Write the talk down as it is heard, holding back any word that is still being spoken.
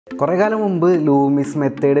കുറേ കാലം മുമ്പ് ലൂമിസ്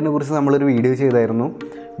മെത്തേഡിനെ കുറിച്ച് നമ്മളൊരു വീഡിയോ ചെയ്തായിരുന്നു.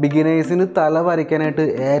 ബിഗിനേഴ്സിന് തല വരയ്ക്കാനായിട്ട്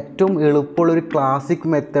ഏറ്റവും എളുപ്പമുള്ളൊരു ക്ലാസിക്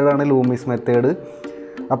മെത്തേഡാണ് ലൂമിസ് മെത്തേഡ്.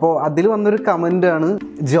 അപ്പോൾ അതിൽ വന്നൊരു കമൻറ്റാണ്,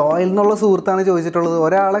 ജോയൽ എന്നുള്ള സുഹൃത്താണ് ചോദിച്ചിട്ടുള്ളത്,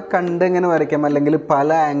 ഒരാളെ കണ്ട് എങ്ങനെ വരയ്ക്കാം, അല്ലെങ്കിൽ പല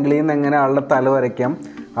ആംഗിളിൽ നിന്ന് എങ്ങനെ ആളുടെ തല വരയ്ക്കാം,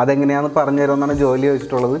 അതെങ്ങനെയാണെന്ന് പറഞ്ഞു തരുമെന്നാണ് ജോലി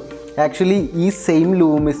ചോദിച്ചിട്ടുള്ളത്. ആക്ച്വലി ഈ സെയിം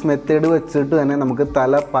ലൂമിസ് മെത്തേഡ് വെച്ചിട്ട് തന്നെ നമുക്ക്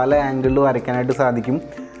തല പല ആംഗിളിൽ വരയ്ക്കാനായിട്ട് സാധിക്കും.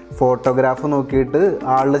 ഫോട്ടോഗ്രാഫ് നോക്കിയിട്ട്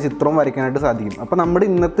ആളുടെ ചിത്രം വരയ്ക്കാനായിട്ട് സാധിക്കും. അപ്പോൾ നമ്മുടെ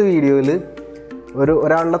ഇന്നത്തെ വീഡിയോയിൽ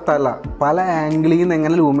ഒരാളുടെ തല പല ആംഗിളിൽ നിന്ന്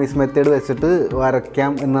എങ്ങനെ ലൂമിസ് മെത്തേഡ് വെച്ചിട്ട്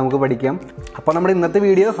വരയ്ക്കാം എന്ന് നമുക്ക് പഠിക്കാം. അപ്പോൾ നമ്മുടെ ഇന്നത്തെ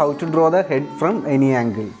video how to draw the head from any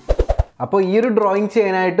angle. അപ്പോൾ ഈ ഒരു ഡ്രോയിങ്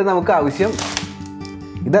ചെയ്യാനായിട്ട് നമുക്ക് ആവശ്യം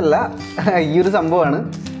ഇതല്ല, ഈ ഒരു സംഭവമാണ്.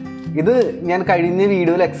 ഇത് ഞാൻ കഴിഞ്ഞ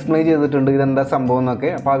വീഡിയോയിൽ എക്സ്പ്ലെയിൻ ചെയ്തിട്ടുണ്ട് ഇതെന്താ സംഭവം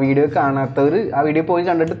എന്നൊക്കെ. അപ്പോൾ ആ വീഡിയോ കാണാത്തവർ ആ വീഡിയോ പോയി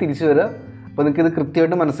കണ്ടിട്ട് തിരിച്ചു വരിക. അപ്പോൾ നിങ്ങൾക്കിത്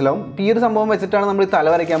കൃത്യമായിട്ട് മനസ്സിലാവും. ഈ ഒരു സംഭവം വെച്ചിട്ടാണ് നമ്മൾ തല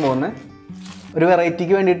വരയ്ക്കാൻ പോകുന്നത്. ഒരു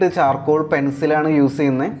വെറൈറ്റിക്ക് വേണ്ടിയിട്ട് ചാർക്കോൾ പെൻസിലാണ് യൂസ്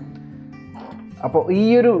ചെയ്യുന്നത്. അപ്പോൾ ഈ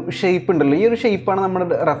ഒരു ഷേപ്പ് ഉണ്ടല്ലോ, ഈ ഒരു ഷേപ്പാണ് നമ്മുടെ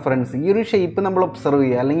റെഫറൻസ്. ഈ ഒരു ഷേപ്പ് നമ്മൾ ഒബ്സർവ്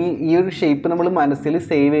ചെയ്യുക, അല്ലെങ്കിൽ ഈ ഒരു ഷേപ്പ് നമ്മൾ മനസ്സിൽ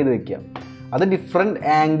സേവ് ചെയ്ത് വെക്കുക. അത് ഡിഫറെൻറ്റ്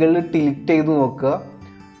ആംഗിളിൽ ടിൽറ്റ് ചെയ്ത് നോക്കുക.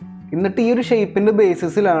 എന്നിട്ട് ഈ ഒരു ഷേപ്പിൻ്റെ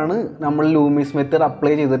ബേസിസിലാണ് നമ്മൾ ലൂമിസ് മെത്തേഡ്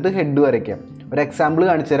അപ്ലൈ ചെയ്തിട്ട് ഹെഡ് വരയ്ക്കാം. ഒരു എക്സാമ്പിൾ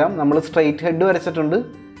കാണിച്ചു തരാം. നമ്മൾ സ്ട്രെയിറ്റ് ഹെഡ് വരച്ചിട്ടുണ്ട്,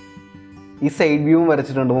 ഈ സൈഡ് വ്യൂവും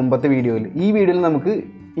വരച്ചിട്ടുണ്ട് മുമ്പത്തെ വീഡിയോയിൽ. ഈ വീഡിയോയിൽ നമുക്ക്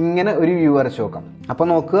ഇങ്ങനെ ഒരു വ്യൂ വരച്ച് നോക്കാം. അപ്പോൾ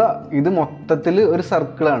നോക്കുക, ഇത് മൊത്തത്തിൽ ഒരു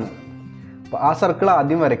സർക്കിളാണ്. അപ്പോൾ ആ സർക്കിൾ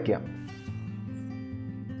ആദ്യം വരയ്ക്കുക.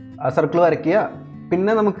 ആ സർക്കിൾ വരയ്ക്കുക.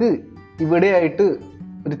 പിന്നെ നമുക്ക് ഇവിടെയായിട്ട്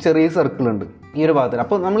ഒരു ചെറിയ സർക്കിളുണ്ട് ഈ ഒരു ഭാഗത്തിൽ.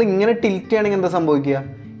 അപ്പോൾ നമ്മൾ ഇങ്ങനെ ടിൽറ്റ് ചെയ്യുകയാണെങ്കിൽ എന്താ സംഭവിക്കുക,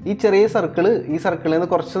 ഈ ചെറിയ ഈ സർക്കിളിൽ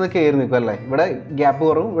നിന്ന് കുറച്ചൊന്ന് കയറി നിൽക്കും അല്ലേ. ഇവിടെ ഗ്യാപ്പ്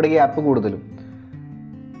കുറവും, ഇവിടെ ഗ്യാപ്പ് കൂടുതലും.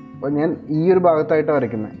 അപ്പോൾ ഞാൻ ഈ ഒരു ഭാഗത്തായിട്ടാണ്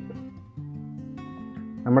വരയ്ക്കുന്നത്,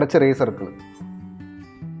 നമ്മുടെ ചെറിയ സർക്കിൾ.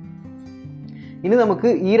 ഇനി നമുക്ക്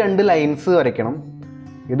ഈ രണ്ട് ലൈൻസ് വരയ്ക്കണം.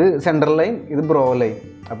 ഇത് സെൻട്രൽ ലൈൻ, ഇത് ബ്രോ ലൈൻ.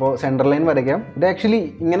 അപ്പോൾ സെൻട്രൽ ലൈൻ വരയ്ക്കാം. ഇത് ആക്ച്വലി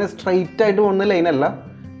ഇങ്ങനെ സ്ട്രൈറ്റ് ആയിട്ട് പോകുന്ന ലൈനല്ല,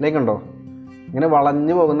 ലൈൻ കണ്ടോ, ഇങ്ങനെ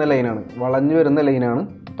വളഞ്ഞു പോകുന്ന ലൈനാണ്, വളഞ്ഞു വരുന്ന ലൈനാണ്.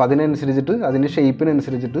 അപ്പോൾ അതിനനുസരിച്ചിട്ട്, അതിൻ്റെ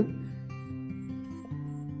ഷേപ്പിനനുസരിച്ചിട്ട്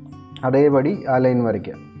അതേപടി ആ ലൈൻ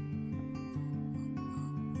വരയ്ക്കുക.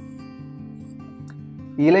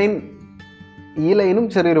 ഈ ലൈനും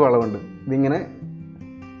ചെറിയൊരു വളവുണ്ട്, ഇതിങ്ങനെ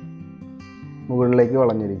മുകളിലേക്ക്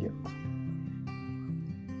വളഞ്ഞിരിക്കുക.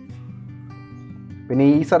 പിന്നെ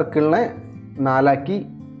ഈ സർക്കിളിനെ 4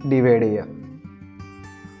 ഡിവൈഡ് ചെയ്യുക.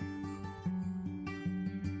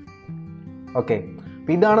 ഓക്കെ,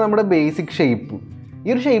 അപ്പോൾ ഇതാണ് നമ്മുടെ ബേസിക് ഷേപ്പ്.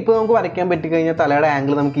 ഈ ഒരു ഷേപ്പ് നമുക്ക് വരയ്ക്കാൻ പറ്റിക്കഴിഞ്ഞാൽ തലയുടെ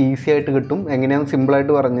ആംഗിൾ നമുക്ക് ഈസി ആയിട്ട് കിട്ടും. എങ്ങനെയാണെന്ന്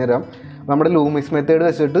സിമ്പിളായിട്ട് പറഞ്ഞുതരാം. നമ്മുടെ ലൂമിസ് മെത്തേഡ്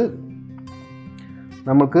വെച്ചിട്ട്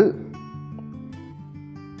നമുക്ക്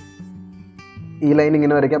ഈ ലൈൻ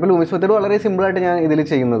ഇങ്ങനെ വരയ്ക്കാം. അപ്പോൾ ലൂമിസ് മെത്തേഡ് വളരെ സിമ്പിളായിട്ട് ഞാൻ ഇതിൽ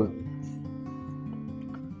ചെയ്യുന്നത്.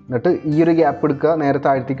 എന്നിട്ട് ഈ ഒരു ഗ്യാപ്പ് എടുക്കുക, നേരെ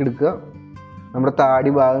താഴ്ത്തേക്ക് എടുക്കുക, നമ്മുടെ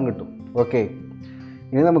താടി ഭാഗം കിട്ടും. ഓക്കെ,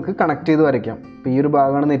 ഇനി നമുക്ക് കണക്ട് ചെയ്ത് വരയ്ക്കാം. അപ്പോൾ ഈ ഒരു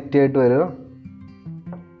ഭാഗമാണ് നെറ്റായിട്ട് വരിക.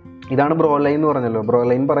 ഇതാണ് ബ്രോ ലൈൻ എന്ന് പറഞ്ഞല്ലോ. ബ്രോ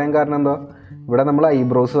ലൈൻ പറയാൻ കാരണം എന്താ, ഇവിടെ നമ്മൾ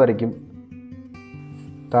ഐബ്രോസ് വരയ്ക്കും,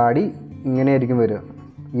 താടി ഇങ്ങനെയായിരിക്കും വരിക,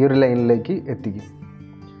 ഈ ഒരു ലൈനിലേക്ക് എത്തിക്കും.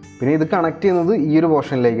 പിന്നെ ഇത് കണക്ട് ചെയ്യുന്നത് ഈ ഒരു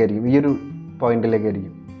പോർഷനിലേക്കായിരിക്കും, ഈ ഒരു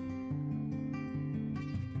പോയിന്റിലേക്കായിരിക്കും.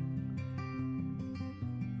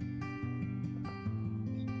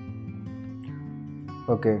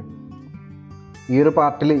 ഓക്കെ, ഈ ഒരു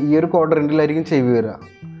പാർട്ടിൽ, ഈ ഒരു ക്വാഡ്രന്റിലായിരിക്കും ചെവി വരിക.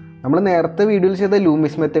 നമ്മൾ നേരത്തെ വീഡിയോയിൽ ചെയ്ത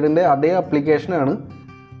ലൂമിസ് മെത്തേഡിൻ്റെ അതേ ആപ്ലിക്കേഷനാണ്,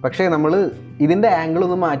 പക്ഷേ നമ്മൾ ഇതിൻ്റെ ആംഗിൾ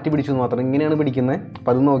ഒന്ന് മാറ്റി പിടിച്ചു മാത്രം. ഇങ്ങനെയാണ് പിടിക്കുന്നത്.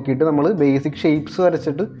 അപ്പോൾ അത് നോക്കിയിട്ട് നമ്മൾ ബേസിക് ഷേപ്സ്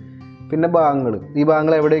വരച്ചിട്ട് പിന്നെ ഭാഗങ്ങൾ, ഈ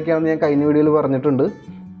ഭാഗങ്ങൾ എവിടെയൊക്കെയാണെന്ന് ഞാൻ കഴിഞ്ഞ വീഡിയോയിൽ പറഞ്ഞിട്ടുണ്ട്.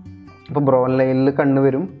 അപ്പോൾ ബ്രൗൺ ലൈനിൽ കണ്ണ്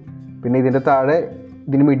വരും. പിന്നെ ഇതിൻ്റെ താഴെ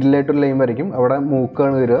ഇതിന് മിഡിലായിട്ടൊരു ലൈൻ വരയ്ക്കും, അവിടെ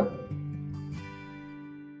മൂക്കാണ് വരിക.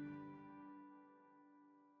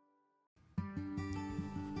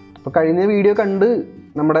 അപ്പോൾ കഴിഞ്ഞ വീഡിയോ കണ്ട്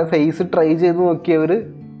നമ്മുടെ ഫേസ് ട്രൈ ചെയ്ത് നോക്കിയവർ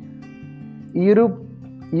ഈ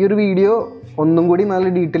ഒരു വീഡിയോ ഒന്നും കൂടി നല്ല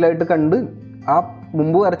ഡീറ്റെയിൽ ആയിട്ട് കണ്ട് ആ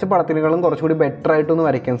മുമ്പ് വരച്ച പടത്തിനേക്കാളും കുറച്ചുകൂടി ബെറ്റർ ആയിട്ടൊന്ന്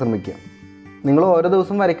വരയ്ക്കാൻ ശ്രമിക്കുക. നിങ്ങൾ ഓരോ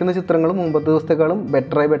ദിവസം വരയ്ക്കുന്ന ചിത്രങ്ങളും മുമ്പത്തെ ദിവസത്തെക്കാളും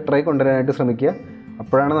ബെറ്ററായി കൊണ്ടുവരാനായിട്ട് ശ്രമിക്കുക.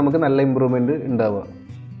 അപ്പോഴാണ് നമുക്ക് നല്ല ഇമ്പ്രൂവ്മെൻറ്റ് ഉണ്ടാവുക.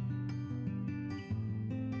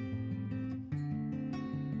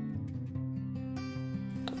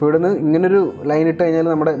 അപ്പോൾ ഇവിടെ നിന്ന് ഇങ്ങനൊരു ലൈൻ ഇട്ട് കഴിഞ്ഞാൽ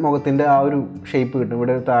നമ്മുടെ മുഖത്തിൻ്റെ ആ ഒരു ഷേപ്പ് കിട്ടും.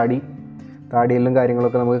 ഇവിടെ ഒരു താടിയെല്ലാം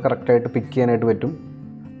കാര്യങ്ങളൊക്കെ നമുക്ക് കറക്റ്റായിട്ട് പിക്ക് ചെയ്യാനായിട്ട് പറ്റും.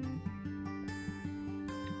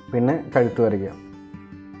 പിന്നെ കഴുത്ത് വരയ്ക്കുക.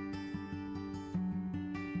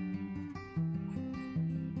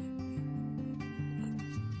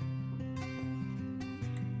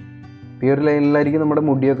 ഈ ഒരു ലൈനിലായിരിക്കും നമ്മുടെ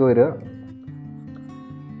മുടിയൊക്കെ വരിക.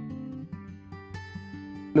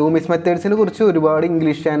 ലൂമിസ് മെത്തേഡ്സിനെ കുറിച്ച് ഒരുപാട്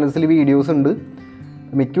ഇംഗ്ലീഷ് ചാനൽസിൽ വീഡിയോസ് ഉണ്ട്.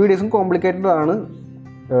 മിക്ക വീഡിയോസും കോംപ്ലിക്കേറ്റഡ് ആണ്.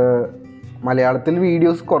 മലയാളത്തിൽ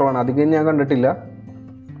വീഡിയോസ് കുറവാണ്, അധികം ഞാൻ കണ്ടിട്ടില്ല.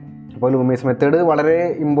 അപ്പോൾ ലൂമിസ് മെത്തേഡ് വളരെ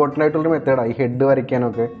ഇമ്പോർട്ടൻ്റ് ആയിട്ടുള്ളൊരു മെത്തേഡാണ്. ഈ ഹെഡ്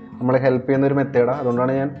വരയ്ക്കാനൊക്കെ നമ്മളെ ഹെൽപ്പ് ചെയ്യുന്നൊരു മെത്തേഡാണ്.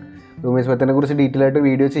 അതുകൊണ്ടാണ് ഞാൻ ലൂമിസ് മെത്തേഡിനെ കുറിച്ച് ഡീറ്റെയിൽ ആയിട്ട്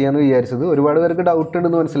വീഡിയോ ചെയ്യാമെന്ന് വിചാരിച്ചത്. ഒരുപാട് പേർക്ക് ഡൗട്ട്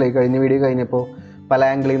ഉണ്ടെന്ന് മനസ്സിലായി. കഴിഞ്ഞ വീഡിയോ കഴിഞ്ഞപ്പോൾ പല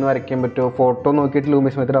ആംഗിളിൽ നിന്ന് വരയ്ക്കാൻ പറ്റുമോ, ഫോട്ടോ നോക്കിയിട്ട്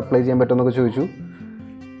ലൂമിസ് മെത്തേഡ് അപ്ലൈ ചെയ്യാൻ പറ്റുമോ എന്നൊക്കെ ചോദിച്ചു.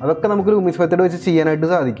 അതൊക്കെ നമുക്ക് ലൂമിസ് മെത്തേഡ് വെച്ച് ചെയ്യാനായിട്ട്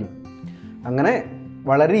സാധിക്കും. അങ്ങനെ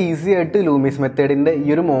വളരെ ഈസി ആയിട്ട് ലൂമിസ് മെത്തേഡിൻ്റെ ഈ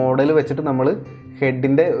ഒരു മോഡൽ വെച്ചിട്ട് നമ്മൾ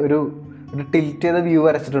ഹെഡിൻ്റെ ഒരു ടിൽറ്റ് ചെയ്ത വ്യൂ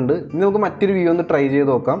വരച്ചിട്ടുണ്ട്. ഇനി നമുക്ക് മറ്റൊരു വ്യൂ ഒന്ന് ട്രൈ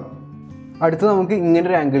ചെയ്ത് നോക്കാം. അടുത്ത് നമുക്ക്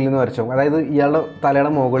ഇങ്ങനൊരു ആംഗിളിൽ നിന്ന് വരച്ചോ, അതായത് ഇയാളുടെ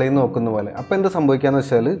തലയുടെ മുകളിൽ നിന്ന് നോക്കുന്ന പോലെ. അപ്പോൾ എന്താ സംഭവിക്കുകയെന്ന്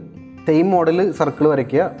വെച്ചാൽ സെയിം മോഡൽ സർക്കിൾ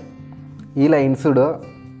വരയ്ക്കുക, ഈ ലൈൻസ് ഇടുക.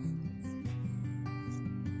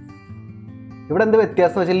 ഇവിടെ എന്ത്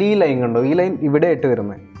വ്യത്യാസം എന്ന് വെച്ചാൽ ഈ ലൈൻ കണ്ടോ, ഈ ലൈൻ ഇവിടെ ആയിട്ട്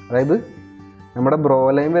വരുന്നത്, അതായത് നമ്മുടെ ബ്രോ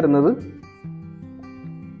ലൈൻ വരുന്നത്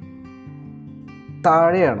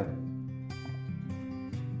താഴെയാണ്.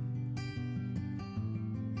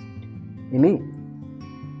 ഇനി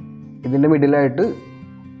ഇതിൻ്റെ മിഡിൽ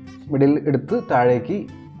എടുത്ത് താഴേക്ക്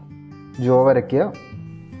ജോ വരയ്ക്കുക.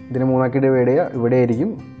 ഇതിന് മൂന്നാക്കി ഡിവൈഡ് ചെയ്യുക. ഇവിടെ ആയിരിക്കും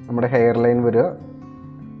നമ്മുടെ ഹെയർ ലൈൻ വരിക.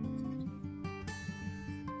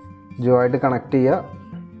 ജോ ആയിട്ട് കണക്ട് ചെയ്യുക.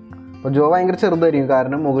 അപ്പോൾ ജോ ഭയങ്കര ചെറുതായിരിക്കും,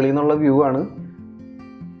 കാരണം മുകളിൽ നിന്നുള്ള വ്യൂ ആണ്.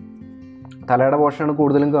 തലയുടെ പോർഷനാണ്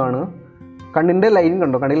കൂടുതലും കാണുക. കണ്ണിൻ്റെ ലൈൻ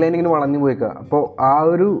കണ്ടോ, കണ്ണിൻ്റെ ലൈൻ ഇങ്ങനെ വളഞ്ഞു പോയിക്കുക. അപ്പോൾ ആ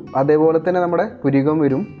ഒരു അതേപോലെ തന്നെ നമ്മുടെ പുരികം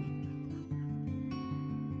വരും.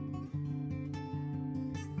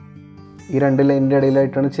 ഈ രണ്ട് ലൈനിൻ്റെ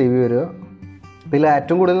ഇടയിലായിട്ടാണ് ചെവി വരിക. ഇതിൽ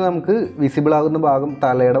ഏറ്റവും കൂടുതൽ നമുക്ക് വിസിബിൾ ആകുന്ന ഭാഗം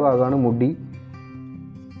തലയുടെ ഭാഗമാണ്, മുടി.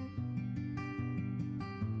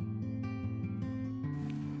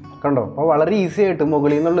 കണ്ടോ, അപ്പോൾ വളരെ ഈസി ആയിട്ട്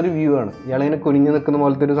മുകളിൽ നിന്നുള്ളൊരു വ്യൂ ആണ്. ഇയാളിങ്ങനെ കുനിഞ്ഞ് നിൽക്കുന്ന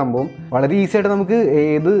പോലത്തെ ഒരു സംഭവം. വളരെ ഈസി ആയിട്ട് നമുക്ക്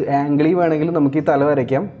ഏത് ആംഗിളിൽ വേണമെങ്കിലും നമുക്ക് ഈ തല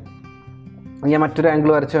വരയ്ക്കാം. ഞാൻ മറ്റൊരു ആംഗിൾ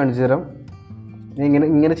വരച്ച് കാണിച്ചു തരാം.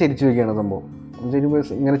 ഇങ്ങനെ ചരിച്ച് വയ്ക്കുകയാണ് സംഭവം.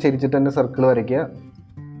 ഇങ്ങനെ ചരിച്ചിട്ട് തന്നെ സർക്കിൾ വരയ്ക്കുക.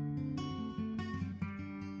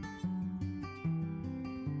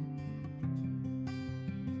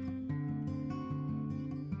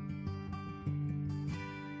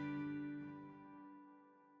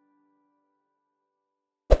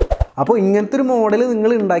 അപ്പോൾ ഇങ്ങനത്തെ ഒരു മോഡൽ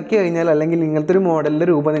നിങ്ങൾ ഉണ്ടാക്കി കഴിഞ്ഞാൽ, അല്ലെങ്കിൽ ഇങ്ങനത്തെ ഒരു മോഡലിൻ്റെ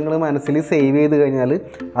രൂപം നിങ്ങൾ മനസ്സിൽ സേവ് ചെയ്ത് കഴിഞ്ഞാൽ,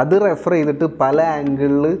 അത് റെഫർ ചെയ്തിട്ട് പല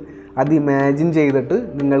ആംഗിളിൽ അത് ഇമാജിൻ ചെയ്തിട്ട്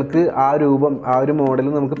നിങ്ങൾക്ക് ആ രൂപം, ആ ഒരു മോഡൽ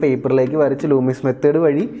നമുക്ക് പേപ്പറിലേക്ക് വരച്ച് ലൂമിസ് മെത്തേഡ്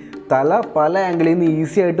വഴി തല പല ആംഗിളിൽ നിന്ന്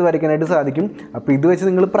ഈസി ആയിട്ട് വരയ്ക്കാനായിട്ട് സാധിക്കും. അപ്പോൾ ഇത് വെച്ച്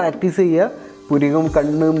നിങ്ങൾ പ്രാക്ടീസ് ചെയ്യുക. പുരികം,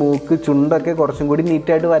 കണ്ണ്, മൂക്ക്, ചുണ്ടൊക്കെ കുറച്ചും കൂടി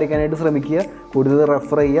നീറ്റായിട്ട് വരയ്ക്കാനായിട്ട് ശ്രമിക്കുക. കൂടുതൽ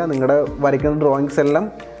റെഫർ ചെയ്യുക. നിങ്ങളുടെ വരയ്ക്കുന്ന ഡ്രോയിങ്സ് എല്ലാം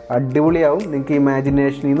അടിപൊളിയാവും. നിങ്ങൾക്ക്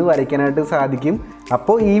ഇമാജിനേഷനിൽ നിന്ന് വരയ്ക്കാനായിട്ട് സാധിക്കും.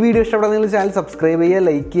 അപ്പോൾ ഈ വീഡിയോ ഇഷ്ടപ്പെട്ടാൽ നിങ്ങൾ ചാനൽ സബ്സ്ക്രൈബ് ചെയ്യുക,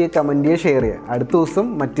 ലൈക്ക് ചെയ്യുക, കമൻറ്റ് ചെയ്യുക, ഷെയർ ചെയ്യുക. അടുത്ത ദിവസം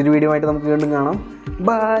മറ്റൊരു വീഡിയോ ആയിട്ട് നമുക്ക് വീണ്ടും കാണാം.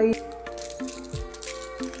 ബൈ.